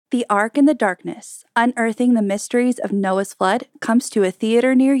The Ark in the Darkness, Unearthing the Mysteries of Noah's Flood comes to a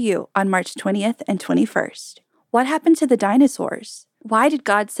theater near you on March 20th and 21st. What happened to the dinosaurs? Why did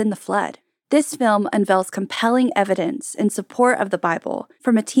God send the flood? This film unveils compelling evidence in support of the Bible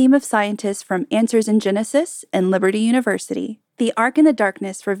from a team of scientists from Answers in Genesis and Liberty University. The Ark in the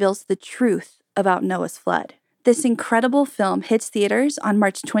Darkness reveals the truth about Noah's flood. This incredible film hits theaters on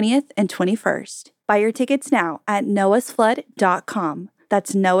March 20th and 21st. Buy your tickets now at noahsflood.com.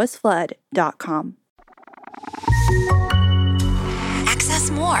 That's noahsflood.com. Access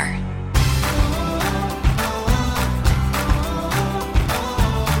more.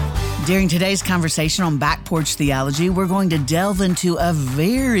 During today's conversation on Back Porch Theology, we're going to delve into a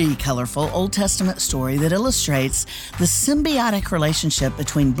very colorful Old Testament story that illustrates the symbiotic relationship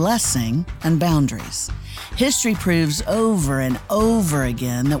between blessing and boundaries. History proves over and over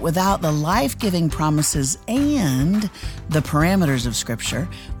again that without the life-giving promises and the parameters of Scripture,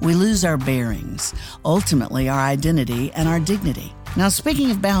 we lose our bearings, ultimately our identity and our dignity. Now,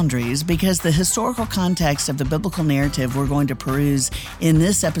 speaking of boundaries, because the historical context of the biblical narrative we're going to peruse in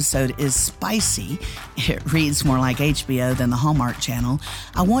this episode is spicy, it reads more like HBO than the Hallmark Channel,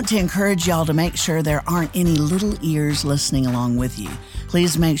 I want to encourage y'all to make sure there aren't any little ears listening along with you.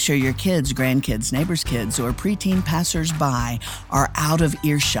 Please make sure your kids, grandkids, neighbors' kids, or preteen passers-by are out of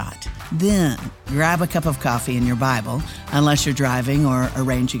earshot. Then, grab a cup of coffee and your Bible, unless you're driving or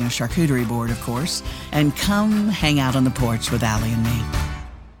arranging a charcuterie board, of course, and come hang out on the porch with Allie and me.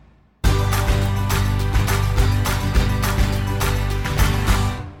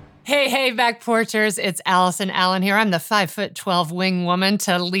 Hey, Back Porchers, it's Allison Allen here. I'm the 5'12" wing woman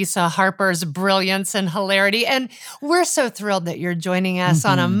to Lisa Harper's brilliance and hilarity. And we're so thrilled that you're joining us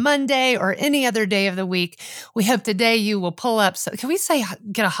on a Monday or any other day of the week. We hope today you will pull up. So can we say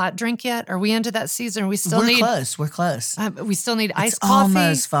get a hot drink yet? Are we into that season? We're close. We're close. We still need iced it's coffee.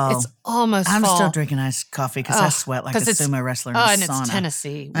 Almost fall. It's almost fall. I'm still drinking iced coffee because I sweat like a sumo wrestler in a and sauna. It's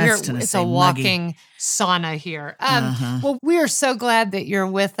Tennessee. Tennessee. It's a walking sauna here. Well, we are so glad that you're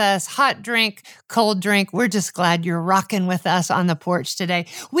with us. Hot drink, cold drink. We're just glad you're rocking with us on the porch today.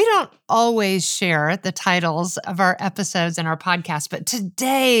 We don't always share the titles of our episodes and our podcast, but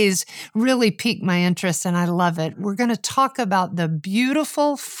today's really piqued my interest and I love it. We're going to talk about the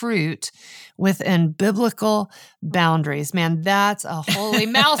beautiful fruit within biblical boundaries. Man, that's a holy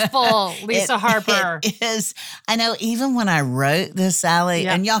mouthful, Lisa Harper. It is. I know even when I wrote this, Allie,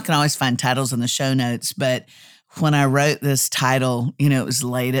 and y'all can always find titles in the show notes, but when I wrote this title, it was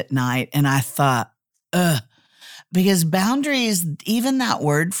late at night and I thought, because boundaries, even that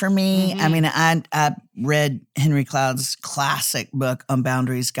word for me, I mean, I read Henry Cloud's classic book on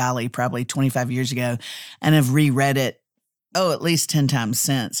boundaries, golly, probably 25 years ago, and have reread it, at least 10 times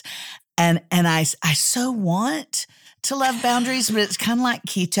since. And I so want to love boundaries, but it's kind of like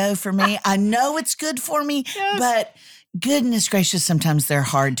keto for me. I know it's good for me, but goodness gracious, sometimes they're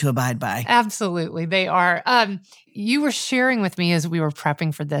hard to abide by. Absolutely, they are. You were sharing with me as we were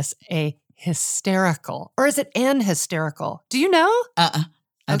prepping for this a hysterical, or is it an hysterical? Do you know?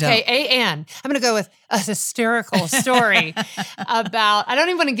 Okay, I'm going to go with a hysterical story about, I don't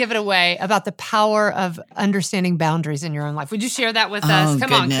even want to give it away, about the power of understanding boundaries in your own life. Would you share that with us?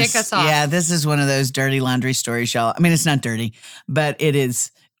 Come on, kick us off. Yeah, this is one of those dirty laundry stories, y'all. I mean, it's not dirty, but it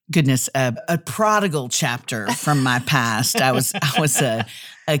is, goodness, a prodigal chapter from my past. I was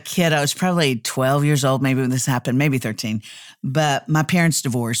a kid. I was probably 12 years old maybe when this happened, maybe 13. But my parents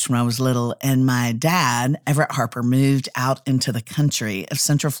divorced when I was little, and my dad, Everett Harper, moved out into the country of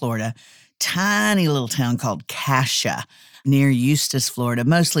Central Florida, tiny little town called Cascia near Eustis, Florida,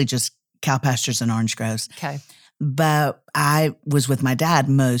 mostly just cow pastures and orange groves. Okay. But I was with my dad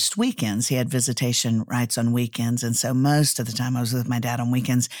most weekends. He had visitation rights on weekends. And so most of the time I was with my dad on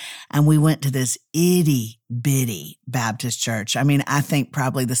weekends. And we went to this itty bitty Baptist church. I mean, I think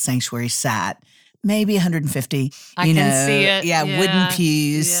probably the sanctuary sat maybe 150. I can see it. Yeah, wooden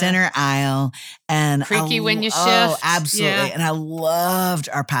pews, center aisle. And creaky when you shift. Oh, absolutely. Yeah. And I loved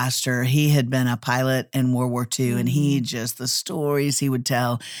our pastor. He had been a pilot in World War II, and he just, the stories he would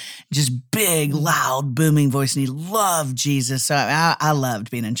tell, just big, loud, booming voice, and he loved Jesus. So I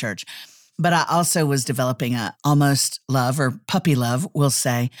loved being in church. But I also was developing a almost love, or puppy love, we'll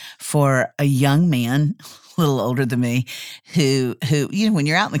say, for a young man, a little older than me, who when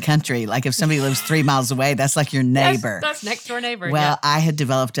you're out in the country, like if somebody lives 3 miles away, that's like your neighbor. That's next door neighbor. Well, I had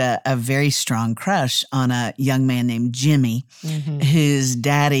developed a very strong crush on a young man named Jimmy, whose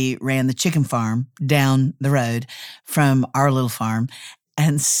daddy ran the chicken farm down the road from our little farm.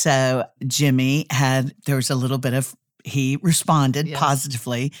 And so Jimmy he responded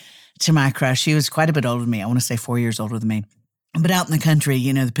positively to my crush. He was quite a bit older than me. I want to say 4 years older than me. But out in the country,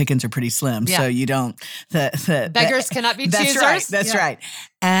 the pickings are pretty slim. Yeah. So you don't... Beggars cannot be that's choosers. Right, that's right.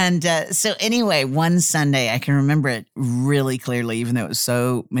 And so anyway, one Sunday, I can remember it really clearly, even though it was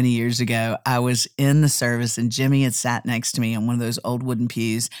so many years ago. I was in the service and Jimmy had sat next to me on one of those old wooden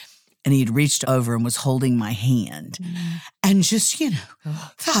pews. And he'd reached over and was holding my hand. And just,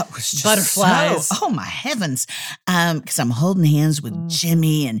 that was just butterflies. Oh, my heavens. Because I'm holding hands with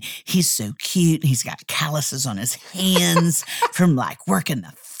Jimmy and he's so cute. He's got calluses on his hands from working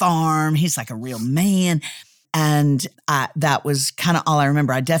the farm. He's like a real man. And that was kind of all I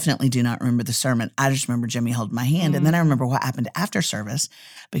remember. I definitely do not remember the sermon. I just remember Jimmy holding my hand. And then I remember what happened after service,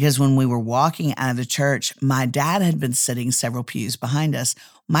 because when we were walking out of the church, my dad had been sitting several pews behind us.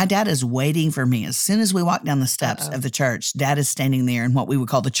 My dad is waiting for me. As soon as we walk down the steps of the church, Dad is standing there in what we would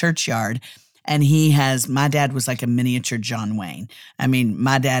call the churchyard. And my dad was like a miniature John Wayne. I mean,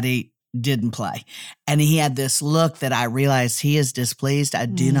 my daddy didn't play. And he had this look that I realized he is displeased. I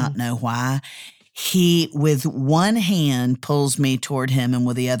do not know why. He, with one hand, pulls me toward him and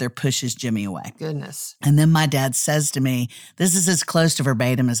with the other pushes Jimmy away. Goodness. And then my dad says to me, this is as close to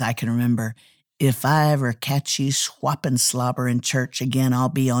verbatim as I can remember, if I ever catch you swapping slobber in church again, I'll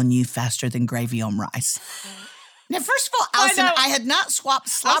be on you faster than gravy on rice. Now, first of all, Allison, I had not swapped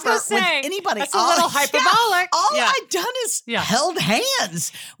slobber with anybody. That's a little hyperbolic. All I'd done is held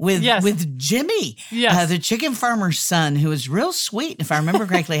hands with Jimmy, the chicken farmer's son, who was real sweet. If I remember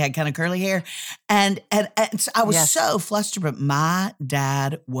correctly, had kind of curly hair. And so I was so flustered, but my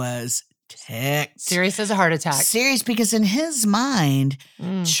dad was ticked. Serious as a heart attack. Serious, because in his mind,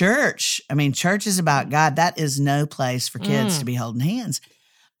 church is about God. That is no place for kids to be holding hands.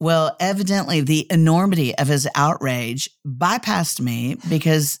 Well, evidently, the enormity of his outrage bypassed me,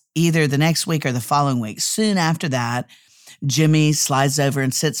 because either the next week or the following week, soon after that, Jimmy slides over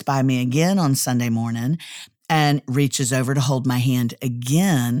and sits by me again on Sunday morning and reaches over to hold my hand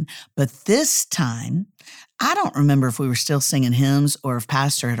again. But this time, I don't remember if we were still singing hymns or if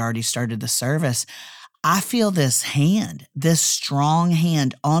Pastor had already started the service. I feel this hand, this strong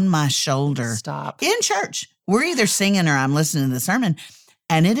hand on my shoulder. Stop. In church. We're either singing or I'm listening to the sermon.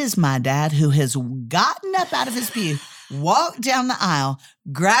 And it is my dad who has gotten up out of his pew, walked down the aisle,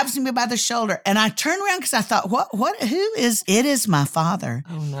 grabs me by the shoulder. And I turned around because I thought, who is? It is my father.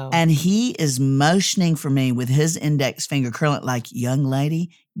 Oh, no. And he is motioning for me with his index finger curling like, young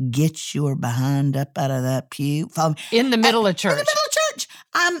lady, get your behind up out of that pew. In the middle of church. In the middle of church.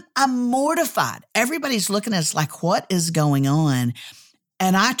 I'm mortified. Everybody's looking at us like, what is going on?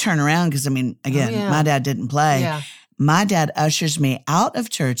 And I turn around because, my dad didn't play. Yeah. My dad ushers me out of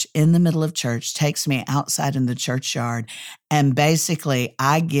church in the middle of church, takes me outside in the churchyard, and basically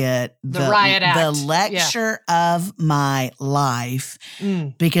I get the riot act. The lecture of my life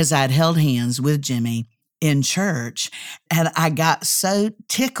because I'd held hands with Jimmy in church. And I got so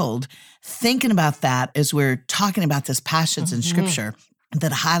tickled thinking about that as we're talking about this passage in Scripture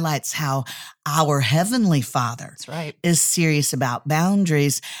that highlights how our Heavenly Father is serious about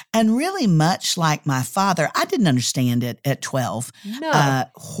boundaries. And really, much like my father, I didn't understand it at 12,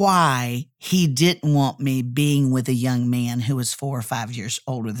 why he didn't want me being with a young man who was 4 or 5 years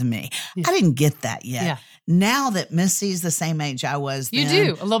older than me. Yeah. I didn't get that yet. Yeah. Now that Missy's the same age I was then,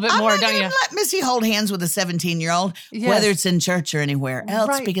 you do a little bit more, don't you? I'm not let Missy hold hands with a 17-year-old, whether it's in church or anywhere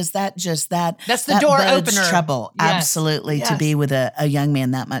else, because that's the door opener. Trouble, absolutely, to be with a young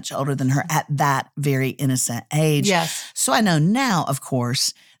man that much older than her at that very innocent age. Yes. So I know now, of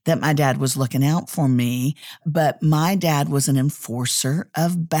course, that my dad was looking out for me, but my dad was an enforcer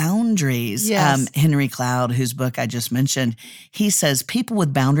of boundaries. Yes. Henry Cloud, whose book I just mentioned, he says people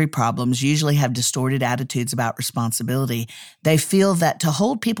with boundary problems usually have distorted attitudes about responsibility. They feel that to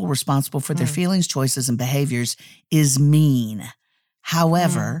hold people responsible for their feelings, choices, and behaviors is mean.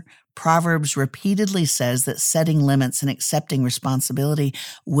 However, Proverbs repeatedly says that setting limits and accepting responsibility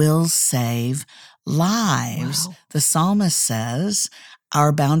will save lives. Wow. The psalmist says,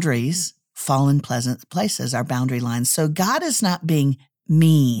 our boundaries fall in pleasant places, our boundary lines. So God is not being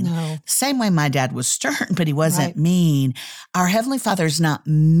mean. No. The same way my dad was stern, but he wasn't mean. Our Heavenly Father is not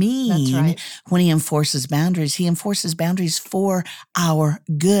mean when he enforces boundaries. He enforces boundaries for our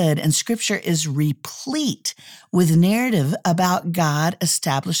good. And Scripture is replete with narrative about God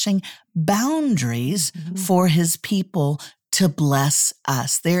establishing boundaries for his people to bless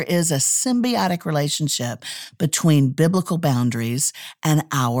us. There is a symbiotic relationship between biblical boundaries and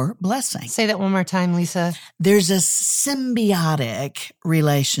our blessing. Say that one more time, Lisa. There's a symbiotic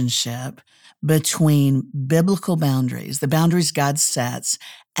relationship between biblical boundaries, the boundaries God sets,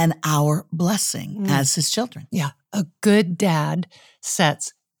 and our blessing as his children. Yeah. A good dad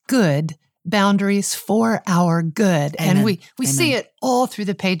sets good boundaries for our good. Amen. And we Amen. see it all through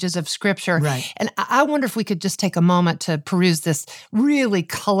the pages of Scripture. Right. And I wonder if we could just take a moment to peruse this really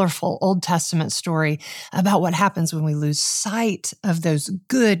colorful Old Testament story about what happens when we lose sight of those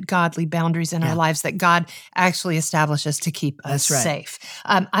good, godly boundaries in our lives that God actually establishes to keep us safe.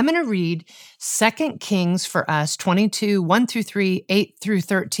 I'm going to read 2 Kings for us, 22, 1 through 3, 8 through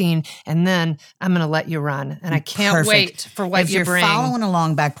 13, and then I'm going to let you run. And I can't wait for what you bring. If you're following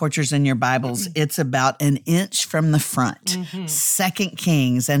along, Back Porchers, in your Bibles, it's about an inch from the front. 2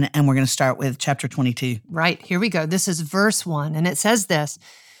 Kings, and we're going to start with chapter 22. Right, here we go. This is verse 1, and it says this: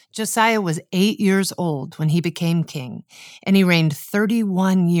 Josiah was 8 years old when he became king, and he reigned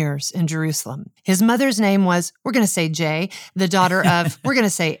 31 years in Jerusalem. His mother's name was, we're going to say J, the daughter of, we're going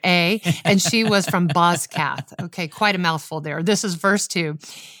to say A, and she was from Bozkath. Okay, quite a mouthful there. This is verse 2.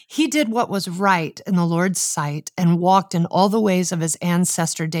 He did what was right in the Lord's sight and walked in all the ways of his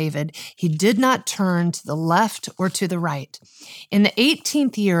ancestor David. He did not turn to the left or to the right. In the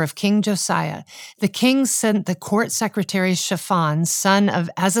 18th year of King Josiah, the king sent the court secretary Shaphan, son of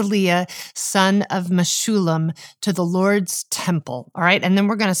Azaliah, son of Meshullam, to the Lord's temple. All right, and then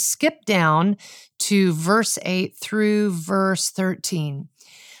we're going to skip down to verse 8 through verse 13.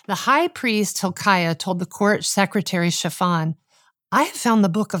 The high priest Hilkiah told the court secretary Shaphan, I have found the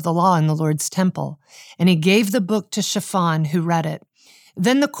book of the law in the Lord's temple. And he gave the book to Shaphan, who read it.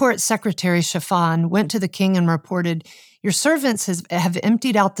 Then the court secretary Shaphan went to the king and reported, Your servants have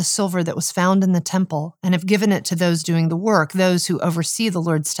emptied out the silver that was found in the temple and have given it to those doing the work, those who oversee the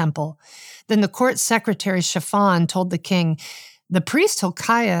Lord's temple. Then the court secretary Shaphan told the king, The priest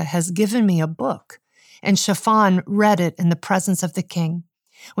Hilkiah has given me a book. And Shaphan read it in the presence of the king.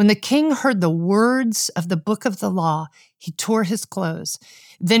 When the king heard the words of the book of the law, he tore his clothes.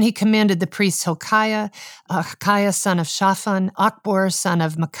 Then he commanded the priest Hilkiah, Hilkiah son of Shaphan, Akbor son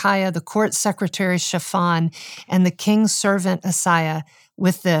of Micaiah, the court secretary Shaphan, and the king's servant Asaiah,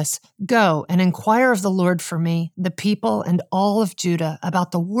 with this, Go and inquire of the Lord for me, the people and all of Judah,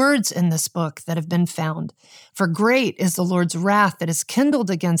 about the words in this book that have been found. For great is the Lord's wrath that is kindled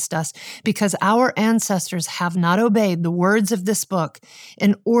against us, because our ancestors have not obeyed the words of this book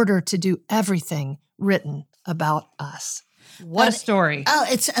in order to do everything written about us. What a story. Oh,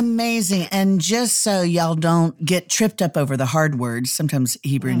 it's amazing. And just so y'all don't get tripped up over the hard words, sometimes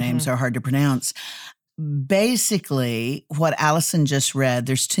Hebrew names are hard to pronounce. Basically, what Allison just read,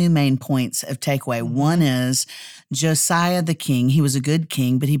 there's two main points of takeaway. One is Josiah the king. He was a good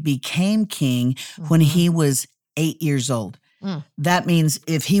king, but he became king when he was 8 years old. That means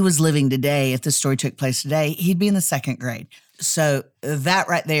if he was living today, if this story took place today, he'd be in the second grade. So that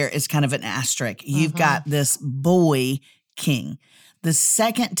right there is kind of an asterisk. You've got this boy king. The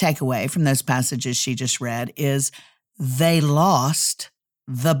second takeaway from those passages she just read is they lost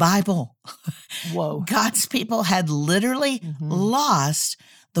the Bible. Whoa. God's people had literally lost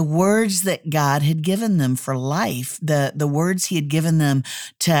the words that God had given them for life, the words he had given them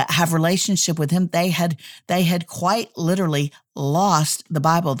to have relationship with him. They had quite literally lost the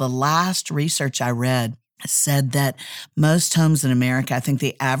Bible. The last research I read said that most homes in America, I think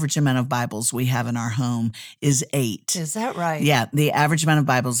the average amount of Bibles we have in our home is 8. Is that right? Yeah, the average amount of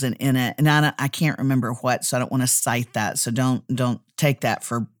Bibles in it. And I can't remember what, so I don't want to cite that. So don't take that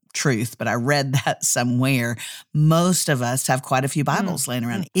for truth, but I read that somewhere. Most of us have quite a few Bibles laying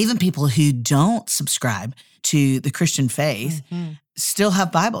around. Even people who don't subscribe to the Christian faith still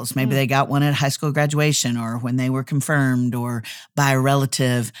have Bibles. Maybe they got one at high school graduation or when they were confirmed or by a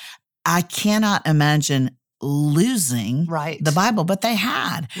relative. I cannot imagine losing the Bible, but they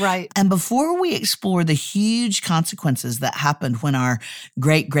had. Right. And before we explore the huge consequences that happened when our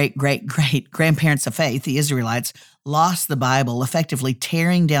great-great-great-great-grandparents of faith, the Israelites, lost the Bible, effectively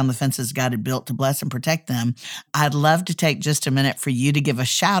tearing down the fences God had built to bless and protect them, I'd love to take just a minute for you to give a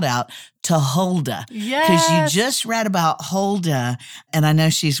shout out to Huldah. Yes. Because you just read about Huldah, and I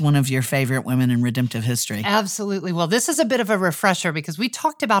know she's one of your favorite women in redemptive history. Absolutely. Well, this is a bit of a refresher because we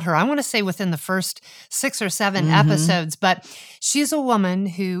talked about her, I want to say within the first 6 or 7 episodes, but she's a woman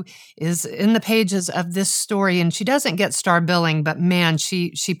who is in the pages of this story, and she doesn't get star billing, but man,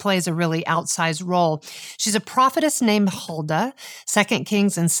 she plays a really outsized role. She's a prophetess named Huldah. 2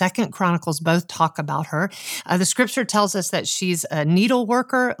 Kings and 2 Chronicles both talk about her. The scripture tells us that she's a needle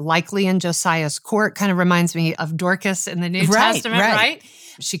worker, likely in Josiah's court. Kind of reminds me of Dorcas in the New Testament, right?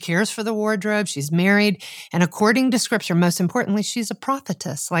 She cares for the wardrobe. She's married. And according to scripture, most importantly, she's a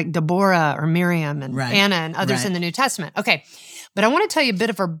prophetess like Deborah or Miriam and Anna and others in the New Testament. Okay. But I want to tell you a bit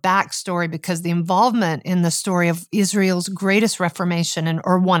of her backstory because the involvement in the story of Israel's greatest reformation,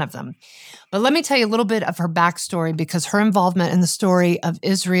 or one of them. But let me tell you a little bit of her backstory because her involvement in the story of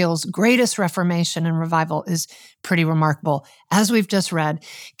Israel's greatest reformation and revival is pretty remarkable. As we've just read,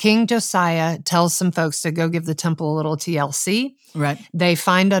 King Josiah tells some folks to go give the temple a little TLC. Right. They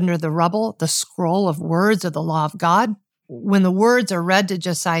find under the rubble the scroll of words of the law of God. When the words are read to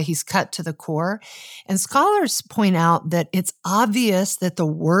Josiah, he's cut to the core. And scholars point out that it's obvious that the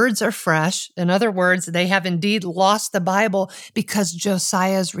words are fresh. In other words, they have indeed lost the Bible because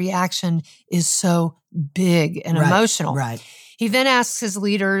Josiah's reaction is so big and emotional. Right. He then asks his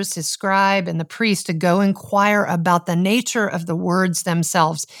leaders, his scribe and the priest, to go inquire about the nature of the words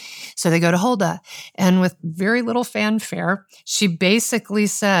themselves. So they go to Huldah, and with very little fanfare, she basically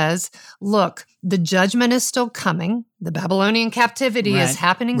says, look, the judgment is still coming. The Babylonian captivity is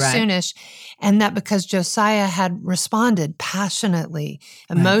happening soonish. And that because Josiah had responded passionately,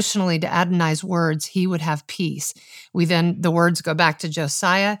 emotionally to Adonai's words, he would have peace. The words go back to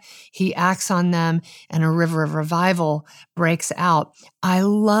Josiah. He acts on them, and a river of revival breaks out. I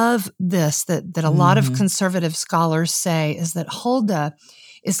love this, that a lot of conservative scholars say is that Huldah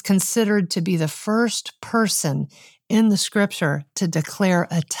is considered to be the first person in the scripture to declare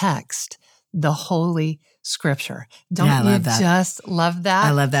a text the Holy Scripture. Don't you just love that?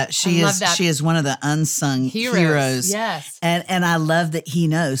 I love that. She is one of the unsung heroes. Yes. And I love that he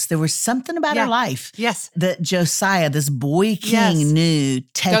knows there was something about her life. Yes. That Josiah, this boy king, knew.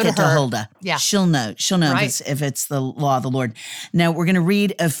 Take it to Huldah. Yeah. She'll know. She'll know if it's the law of the Lord. Now we're going to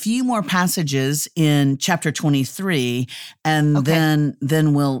read a few more passages in chapter 23, and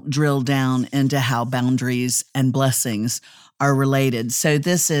then we'll drill down into how boundaries and blessings are related. So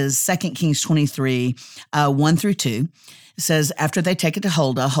this is 2 Kings 23, 1 through 2. It says, after they take it to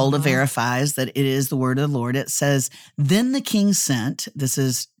Huldah, Huldah verifies that it is the word of the Lord. It says, then the king sent, this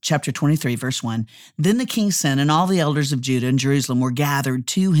is chapter 23, verse 1, then the king sent, and all the elders of Judah and Jerusalem were gathered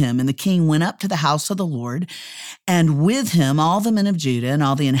to him. And the king went up to the house of the Lord, and with him all the men of Judah and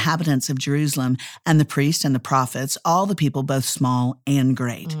all the inhabitants of Jerusalem, and the priests and the prophets, all the people, both small and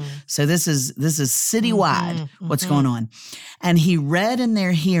great. So this is citywide what's going on. And he read in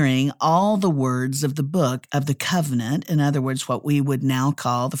their hearing all the words of the book of the covenant, in other words, what we would now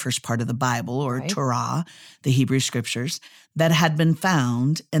call the first part of the Bible, or Torah, the Hebrew scriptures, that had been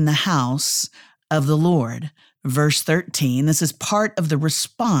found in the house of the Lord. Verse 13, this is part of the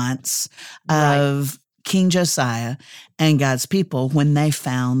response of King Josiah and God's people when they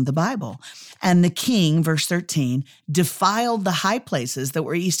found the Bible. And the king, verse 13, defiled the high places that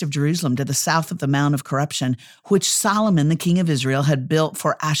were east of Jerusalem to the south of the Mount of Corruption, which Solomon, the king of Israel, had built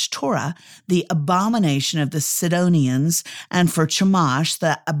for Ashtoreth, the abomination of the Sidonians, and for Chemosh,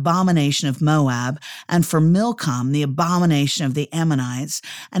 the abomination of Moab, and for Milcom, the abomination of the Ammonites.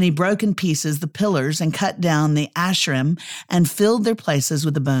 And he broke in pieces the pillars and cut down the Asherim and filled their places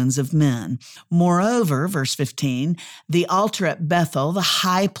with the bones of men. Moreover, verse 15, the altar at Bethel, the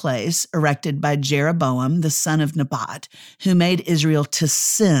high place erected by Jeroboam, the son of Nebat, who made Israel to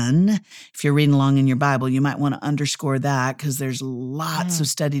sin. If you're reading along in your Bible, you might want to underscore that because there's lots of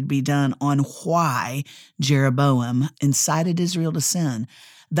study to be done on why Jeroboam incited Israel to sin.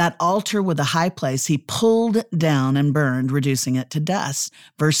 That altar with a high place he pulled down and burned, reducing it to dust.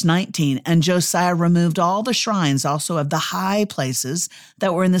 Verse 19, and Josiah removed all the shrines also of the high places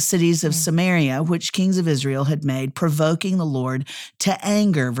that were in the cities of Samaria, which kings of Israel had made, provoking the Lord to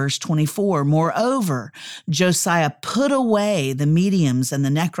anger. Verse 24, moreover, Josiah put away the mediums and the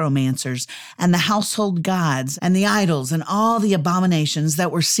necromancers and the household gods and the idols and all the abominations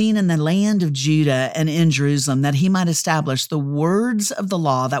that were seen in the land of Judah and in Jerusalem, that he might establish the words of the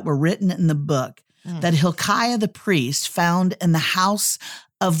law that were written in the book that Hilkiah the priest found in the house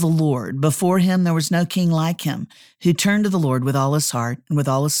of the Lord. Before him there was no king like him, who turned to the Lord with all his heart and with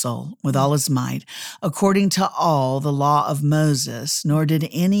all his soul, with all his might, according to all the law of Moses, nor did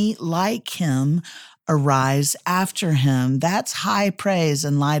any like him arise after him. That's high praise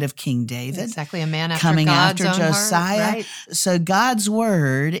in light of King David. Exactly, a man after coming God's after own Josiah. heart. Right. So God's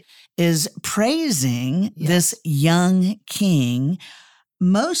word is praising this young king,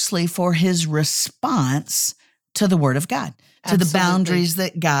 mostly for his response to the word of God, to the boundaries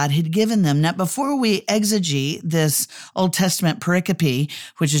that God had given them. Now, before we exegete this Old Testament pericope,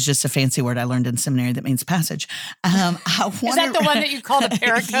 which is just a fancy word I learned in seminary that means passage, I want Is that the one that you call the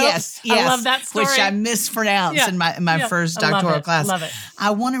pericope? Yes. I love that story. Which I mispronounced in my first doctoral class. Love it. I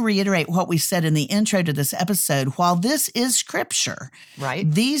want to reiterate what we said in the intro to this episode. While this is scripture, right,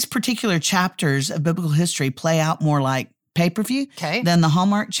 these particular chapters of biblical history play out more like pay-per-view Okay. than the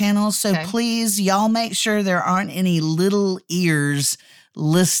Hallmark Channel. So Okay. please, y'all make sure there aren't any little ears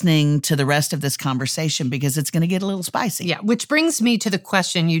listening to the rest of this conversation because it's going to get a little spicy. Yeah, which brings me to the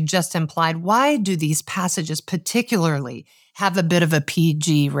question you just implied. Why do these passages particularly have a bit of a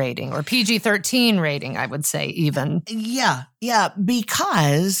PG rating or PG-13 rating, I would say even? Yeah,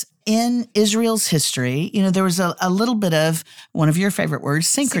 because in Israel's history, there was a little bit of one of your favorite words,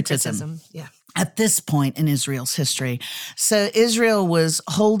 syncretism. Yeah. At this point in Israel's history. So Israel was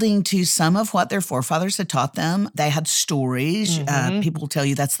holding to some of what their forefathers had taught them. They had stories. People tell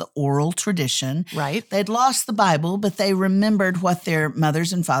you that's the oral tradition. Right. They'd lost the Bible, but they remembered what their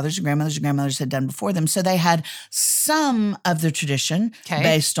mothers and fathers and grandmothers had done before them. So they had some of the tradition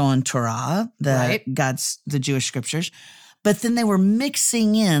based on Torah, the Jewish scriptures. But then they were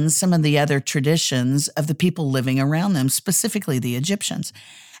mixing in some of the other traditions of the people living around them, specifically the Egyptians.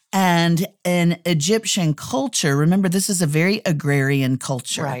 And in Egyptian culture, remember, this is a very agrarian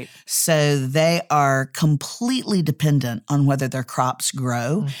culture. Right. So they are completely dependent on whether their crops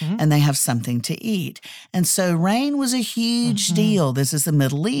grow and they have something to eat. And so rain was a huge deal. This is the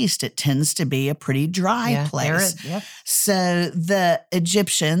Middle East. It tends to be a pretty dry place. So the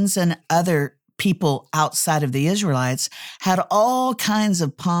Egyptians and other people outside of the Israelites had all kinds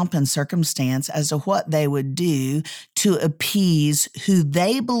of pomp and circumstance as to what they would do to appease who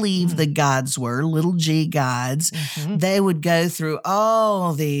they believed the gods were, little g gods. They would go through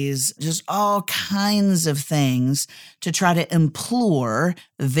all these, just all kinds of things to try to implore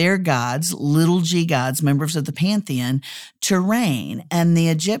their gods, little g gods, members of the pantheon, to reign. And the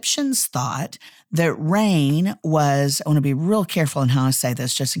Egyptians thought that rain was, I want to be real careful in how I say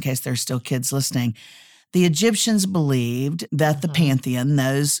this, just in case there's still kids listening. The Egyptians believed that the pantheon,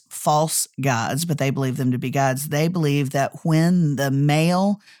 those false gods, but they believed them to be gods, they believed that when the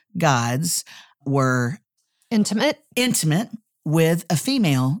male gods were intimate with a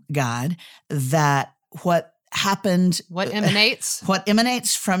female god, that what emanates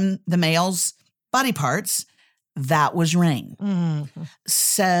from the male's body parts, that was rain.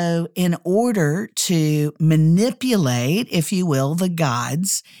 So in order to manipulate, if you will, the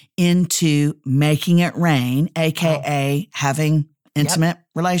gods into making it rain, aka having intimate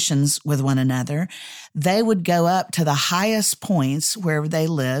relations with one another, they would go up to the highest points wherever they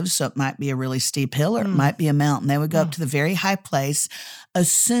lived. So it might be a really steep hill or it might be a mountain. They would go up to the very high place,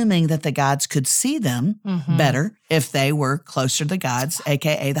 assuming that the gods could see them better if they were closer to the gods,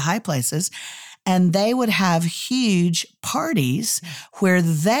 aka the high places. And they would have huge parties where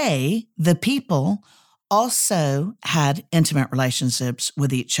they, the people, also had intimate relationships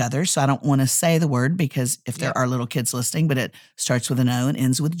with each other. So I don't want to say the word because if there are little kids listening, but it starts with an O and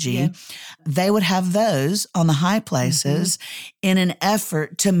ends with G. They would have those on the high places in an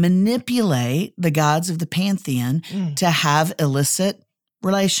effort to manipulate the gods of the pantheon to have illicit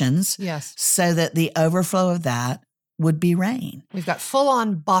relations so that the overflow of that would be rain. We've got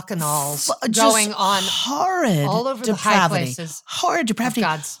full-on bacchanals going on horrid all over depravity. The high places. Horrid depravity.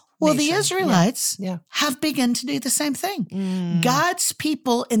 Well, the Israelites have begun to do the same thing. God's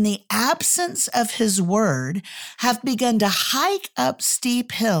people, in the absence of his word, have begun to hike up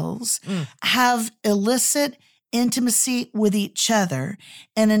steep hills, have illicit intimacy with each other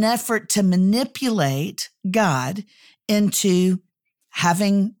in an effort to manipulate God into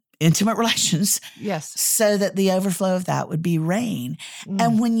having intimate relations so that the overflow of that would be rain.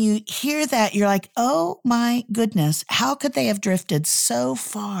 And when you hear that, you're like, oh my goodness, how could they have drifted so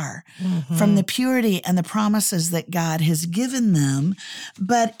far from the purity and the promises that God has given them?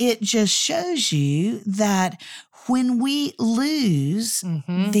 But it just shows you that when we lose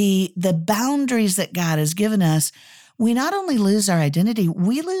the boundaries that God has given us, we not only lose our identity,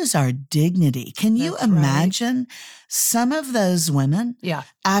 we lose our dignity. Can you imagine some of those women,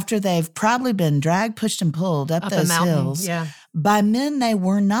 after they've probably been dragged, pushed, and pulled up those hills by men they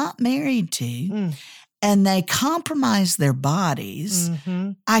were not married to, and they compromised their bodies?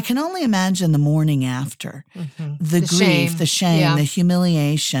 I can only imagine the morning after, the grief, the shame, the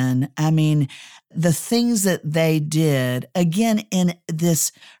humiliation. I mean, the things that they did, again, in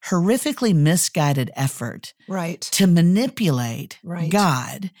this horrifically misguided effort to manipulate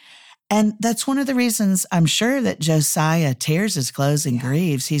God. And that's one of the reasons I'm sure that Josiah tears his clothes and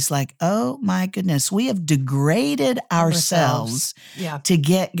grieves. He's like, oh my goodness, we have degraded ourselves to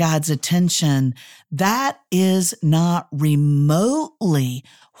get God's attention. That is not remotely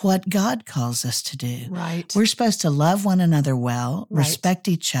what God calls us to do. Right. We're supposed to love one another well, Right. respect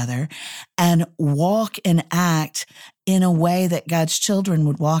each other, and walk and act in a way that God's children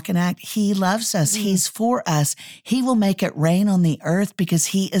would walk and act. He loves us. He's for us. He will make it rain on the earth because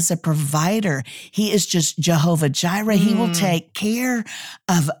he is a provider. He is just Jehovah Jireh. He will take care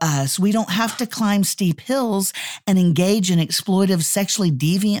of us. We don't have to climb steep hills and engage in exploitive, sexually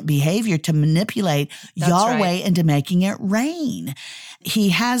deviant behavior to manipulate Yahweh right. into making it rain. He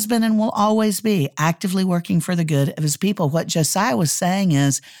has been and will always be actively working for the good of his people. What Josiah was saying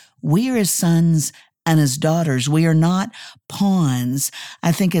is, we are his sons and his daughters. We are not pawns.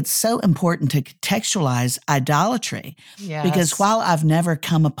 I think it's so important to contextualize idolatry. Yes. Because while I've never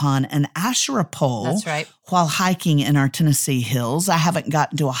come upon an Asherah pole That's right. while hiking in our Tennessee hills, I haven't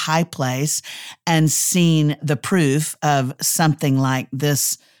gotten to a high place and seen the proof of something like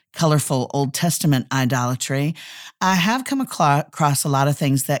this colorful Old Testament idolatry. I have come across a lot of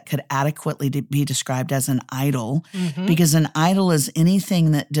things that could adequately be described as an idol, because an idol is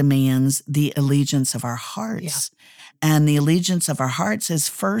anything that demands the allegiance of our hearts. And the allegiance of our hearts is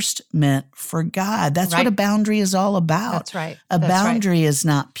first meant for God. That's what a boundary is all about. That's right. A boundary is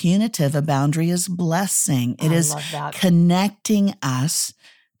not punitive. A boundary is blessing. It is connecting us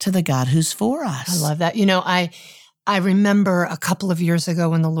to the God who's for us. I love that. You know, I remember a couple of years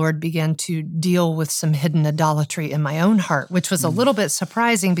ago when the Lord began to deal with some hidden idolatry in my own heart, which was a little bit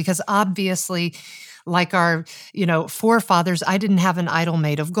surprising because obviously, like our, forefathers, I didn't have an idol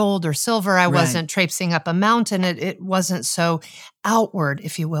made of gold or silver. I wasn't traipsing up a mountain. It wasn't so outward,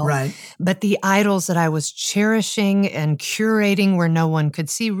 if you will. Right. But the idols that I was cherishing and curating where no one could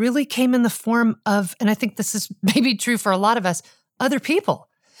see really came in the form of, and I think this is maybe true for a lot of us, other people.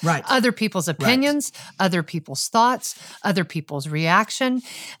 Right. Other people's opinions, other people's thoughts, other people's reaction.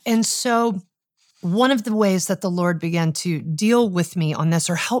 And so one of the ways that the Lord began to deal with me on this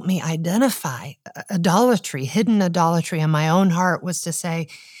or help me identify idolatry, hidden idolatry in my own heart was to say,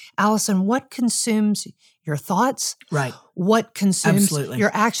 Allison, what consumes your thoughts? Right. What consumes your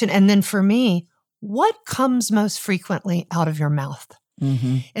action? And then for me, what comes most frequently out of your mouth?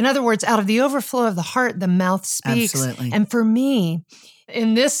 In other words, out of the overflow of the heart, the mouth speaks. Absolutely. And for me,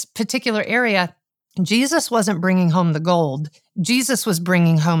 in this particular area, Jesus wasn't bringing home the gold. Jesus was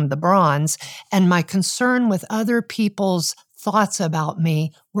bringing home the bronze. And my concern with other people's thoughts about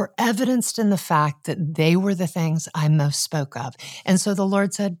me were evidenced in the fact that they were the things I most spoke of. And so the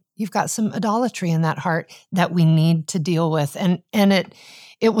Lord said, you've got some idolatry in that heart that we need to deal with. And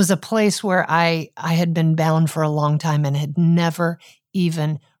it was a place where I had been bound for a long time and had never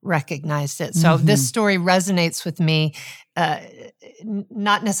even recognized it. So this story resonates with me,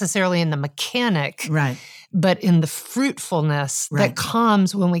 not necessarily in the mechanic, but in the fruitfulness that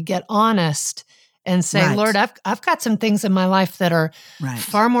comes when we get honest and say, Lord, I've got some things in my life that are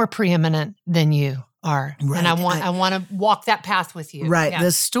far more preeminent than you are. And I want to walk that path with you. Right.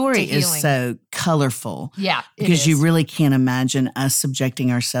 The story is so colorful. Yeah. Because you really can't imagine us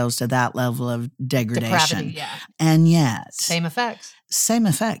subjecting ourselves to that level of degradation. Depravity, And yet. Same effects. Same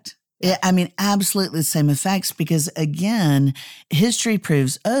effect. I mean, absolutely the same effects, because again, history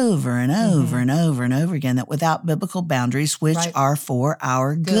proves over and over and over and over again that without biblical boundaries, which are for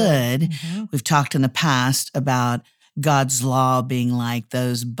our good, we've talked in the past about God's law being like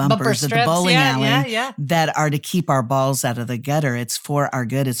those bumpers at the bowling alley that are to keep our balls out of the gutter. It's for our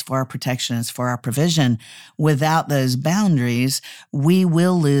good. It's for our protection. It's for our provision. Without those boundaries, we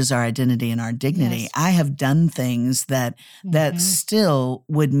will lose our identity and our dignity. I have done things that still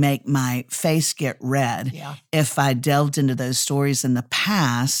would make my face get red if I delved into those stories in the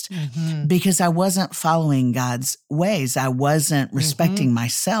past because I wasn't following God's ways. I wasn't respecting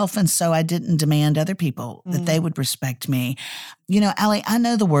myself. And so I didn't demand other people that they would respect me. You know, Allie, I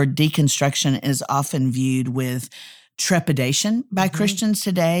know the word deconstruction is often viewed with trepidation by Christians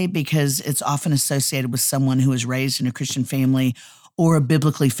today because it's often associated with someone who was raised in a Christian family or a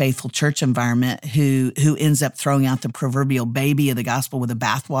biblically faithful church environment who ends up throwing out the proverbial baby of the gospel with the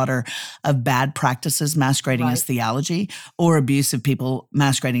bathwater of bad practices masquerading as theology or abusive people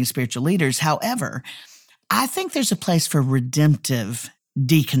masquerading as spiritual leaders. However, I think there's a place for redemptive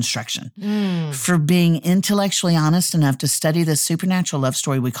deconstruction, for being intellectually honest enough to study the supernatural love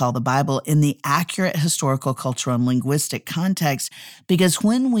story we call the Bible in the accurate historical, cultural, and linguistic context. Because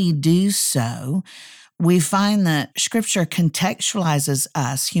when we do so, we find that Scripture contextualizes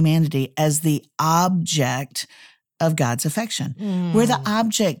us, humanity, as the object of God's affection. We're the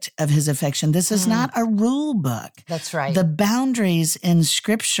object of his affection. This is not a rule book. That's right. The boundaries in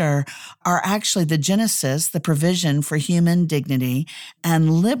Scripture are actually the genesis, the provision for human dignity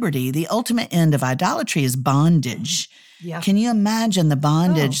and liberty. The ultimate end of idolatry is bondage. Yeah. Can you imagine the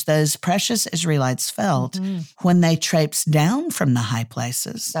bondage those precious Israelites felt when they traipsed down from the high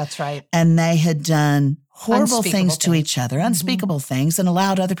places? That's right. And they had done horrible Unspeakable things to things. each other, unspeakable things, and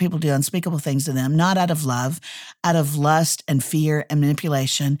allowed other people to do unspeakable things to them, not out of love, out of lust and fear and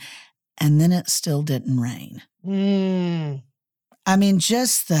manipulation. And then it still didn't rain. I mean,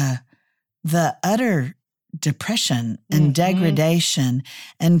 just the utter depression and degradation.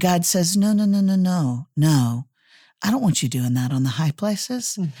 And God says, no. I don't want you doing that on the high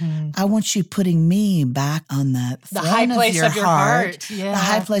places. I want you putting me back on the throne high place of your heart. Yeah. The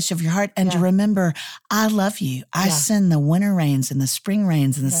high place of your heart. And to remember, I love you. I send the winter rains and the spring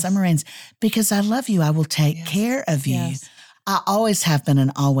rains and the summer rains because I love you. I will take care of you. Yes. I always have been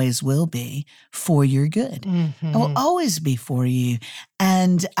and always will be for your good. I will always be for you.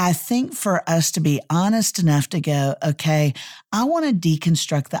 And I think for us to be honest enough to go, okay, I want to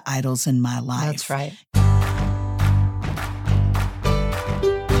deconstruct the idols in my life. That's right.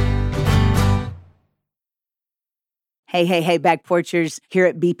 Hey, Back Porchers. Here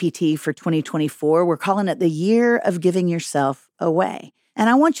at BPT for 2024, we're calling it the year of giving yourself away. And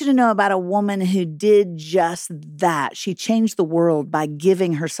I want you to know about a woman who did just that. She changed the world by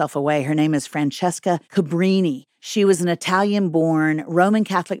giving herself away. Her name is Francesca Cabrini. She was an Italian-born Roman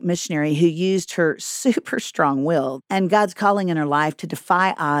Catholic missionary who used her super strong will and God's calling in her life to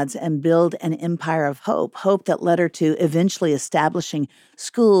defy odds and build an empire of hope that led her to eventually establishing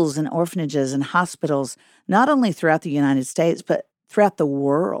schools and orphanages and hospitals, not only throughout the United States, but throughout the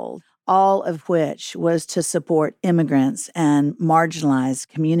world, all of which was to support immigrants and marginalized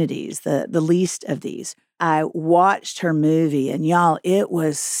communities, the least of these. I watched her movie, and y'all, it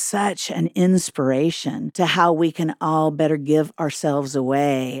was such an inspiration to how we can all better give ourselves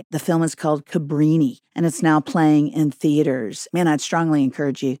away. The film is called Cabrini, and it's now playing in theaters. Man, I'd strongly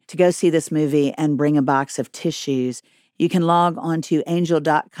encourage you to go see this movie and bring a box of tissues. You can log on to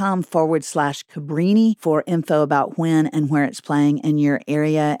angel.com/Cabrini for info about when and where it's playing in your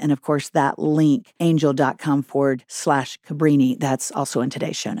area. And of course, that link, angel.com/Cabrini, that's also in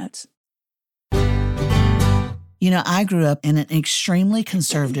today's show notes. You know, I grew up in an extremely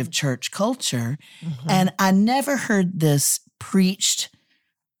conservative church culture, and I never heard this preached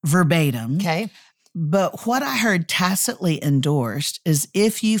verbatim. Okay. But what I heard tacitly endorsed is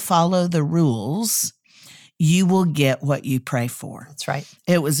if you follow the rules, you will get what you pray for. That's right.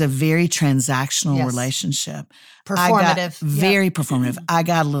 It was a very transactional relationship. Performative. Very performative. I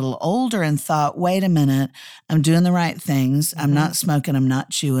got a little older and thought, wait a minute, I'm doing the right things. I'm not smoking. I'm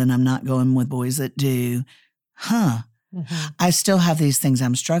not chewing. I'm not going with boys that do. I still have these things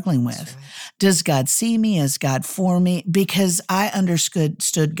I'm struggling with. Right. Does God see me? Is God for me? Because I understood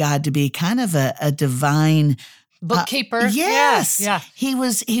God to be kind of a divine bookkeeper. Yes. Yeah. He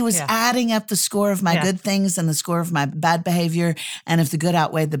was adding up the score of my good things and the score of my bad behavior. And if the good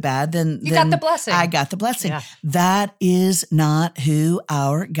outweighed the bad, then you got the blessing. I got the blessing. Yeah. That is not who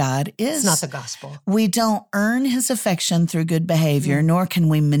our God is. It's not the gospel. We don't earn his affection through good behavior, nor can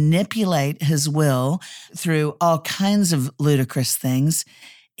we manipulate his will through all kinds of ludicrous things.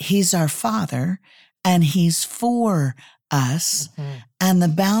 He's our Father, and he's for us, and the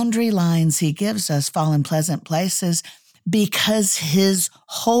boundary lines he gives us fall in pleasant places because his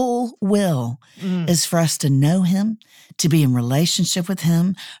whole will is for us to know him, to be in relationship with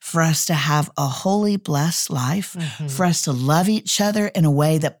him, for us to have a holy, blessed life, for us to love each other in a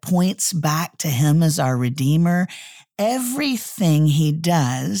way that points back to him as our Redeemer. Everything he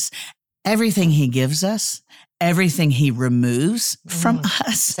does, everything he gives us, everything he removes from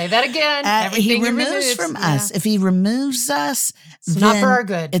us. Say that again. Everything he removes from us. If he removes us, it's not for our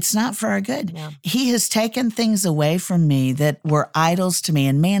good. It's not for our good. Yeah. He has taken things away from me that were idols to me.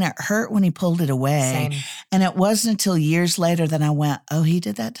 And man, it hurt when he pulled it away. Same. And it wasn't until years later that I went, oh, he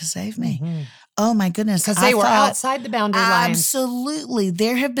did that to save me. Oh my goodness. Because they were outside the boundary lines. Absolutely.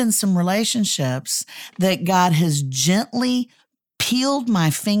 There have been some relationships that God has gently peeled my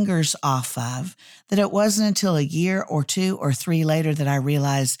fingers off of, that it wasn't until a year or 2 or 3 later that I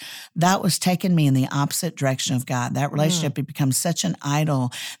realized that was taking me in the opposite direction of God. That relationship had become such an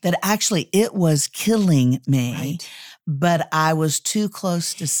idol that actually it was killing me. Right. But I was too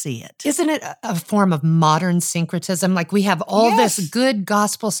close to see it. Isn't it a form of modern syncretism? Like we have all this good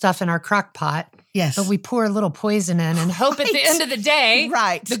gospel stuff in our crock pot. Yes. But we pour a little poison in and hope at the end of the day,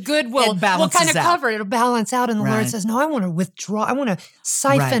 the good will kind of cover it. It'll balance out. And the Lord says, no, I want to withdraw. I want to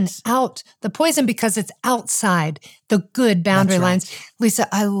siphon out the poison because it's outside the good boundary lines. Lisa,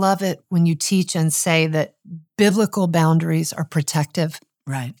 I love it when you teach and say that biblical boundaries are protective.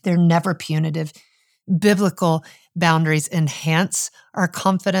 Right. They're never punitive. Biblical boundaries enhance our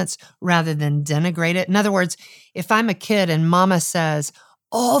confidence rather than denigrate it. In other words, if I'm a kid and mama says,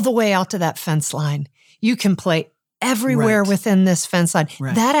 all the way out to that fence line, you can play everywhere within this fence line,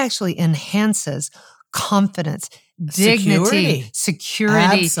 that actually enhances confidence, dignity,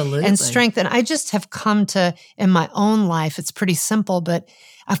 security, and strength. And I just have come to, in my own life, it's pretty simple, but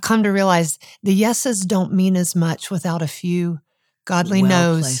I've come to realize the yeses don't mean as much without a few godly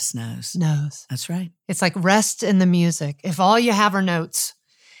no's. That's right. It's like rest in the music. If all you have are notes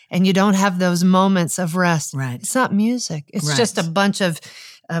and you don't have those moments of rest, it's not music. It's just a bunch of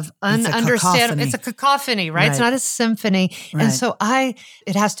ununderstandable. It's a cacophony, right? It's not a symphony. And so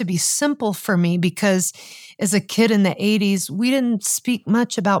it has to be simple for me because as a kid in the 80s, we didn't speak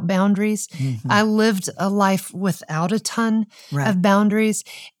much about boundaries. I lived a life without a ton of boundaries,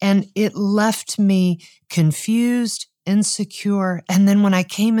 and it left me confused, insecure. And then when I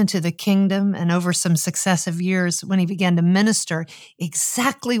came into the kingdom and over some successive years, when he began to minister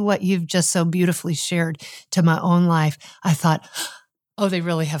exactly what you've just so beautifully shared to my own life, I thought, oh, they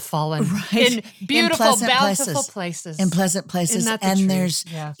really have fallen in beautiful, bountiful places. In pleasant places. And there's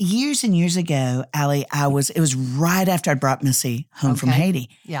years and years ago, Allie, it was right after I brought Missy home from Haiti.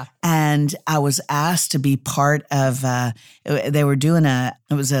 Yeah. And I was asked to be part of, they were doing it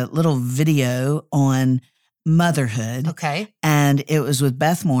was a little video on motherhood. Okay. And it was with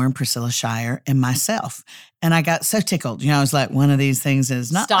Beth Moore and Priscilla Shirer and myself. And I got so tickled. I was like, one of these things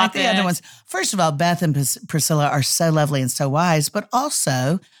is not like the other ones. First of all, Beth and Priscilla are so lovely and so wise, but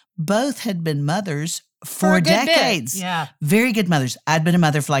also both had been mothers for decades. Yeah. Very good mothers. I'd been a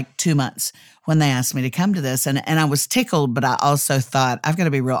mother for like 2 months when they asked me to come to this. And I was tickled, but I also thought, I've got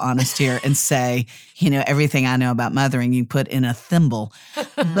to be real honest here and say, everything I know about mothering, you put in a thimble.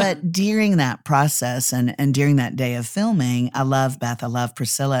 But during that process and during that day of filming, I love Beth, I love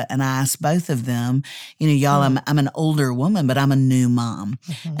Priscilla. And I asked both of them, y'all, I'm an older woman, but I'm a new mom.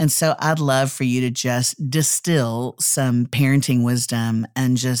 And so I'd love for you to just distill some parenting wisdom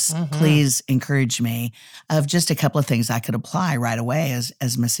and just please encourage me of just a couple of things I could apply right away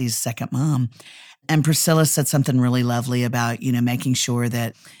as Missy's second mom. And Priscilla said something really lovely about, making sure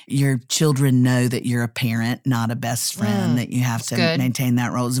that your children know that you're a parent, not a best friend, that you have to maintain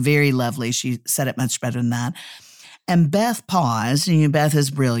that role. It's very lovely. She said it much better than that. And Beth paused, and Beth is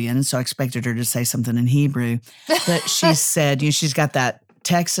brilliant, and so I expected her to say something in Hebrew. But she said, she's got that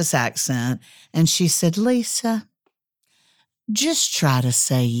Texas accent, and she said, Lisa, just try to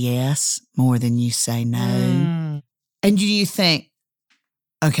say yes more than you say no. And you think,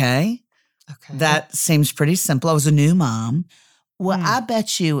 okay, that seems pretty simple. I was a new mom. Well, I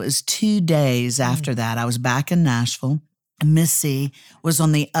bet you it was 2 days after that. I was back in Nashville. Missy was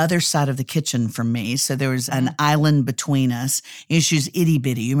on the other side of the kitchen from me. So there was an island between us. She was itty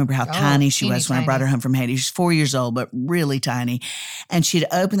bitty. You remember how tiny she was when I brought her home from Haiti. She was 4 years old, but really tiny. And she'd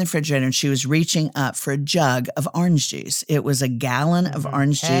opened the refrigerator and she was reaching up for a jug of orange juice. It was a gallon of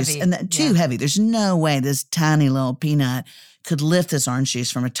orange juice. And too heavy. There's no way this tiny little peanut could lift this orange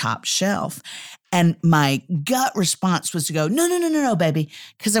juice from a top shelf. And my gut response was to go, no, baby.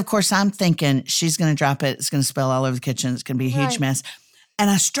 Because, of course, I'm thinking she's going to drop it. It's going to spill all over the kitchen. It's going to be a huge mess.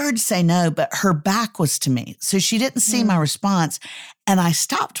 And I started to say no, but her back was to me. So she didn't see my response. And I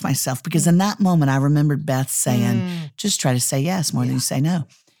stopped myself because in that moment, I remembered Beth saying, just try to say yes more than you say no.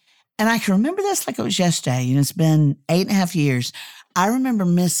 And I can remember this like it was yesterday. It's been 8.5 years. I remember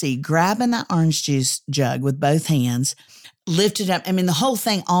Missy grabbing that orange juice jug with both hands, lifted up. I mean, the whole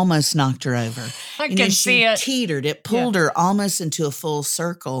thing almost knocked her over. I can see it. She teetered. It pulled her almost into a full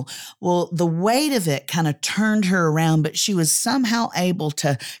circle. Well, the weight of it kind of turned her around, but she was somehow able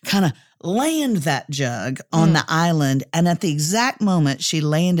to kind of land that jug on the island. And at the exact moment she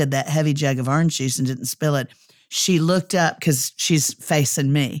landed that heavy jug of orange juice and didn't spill it, she looked up because she's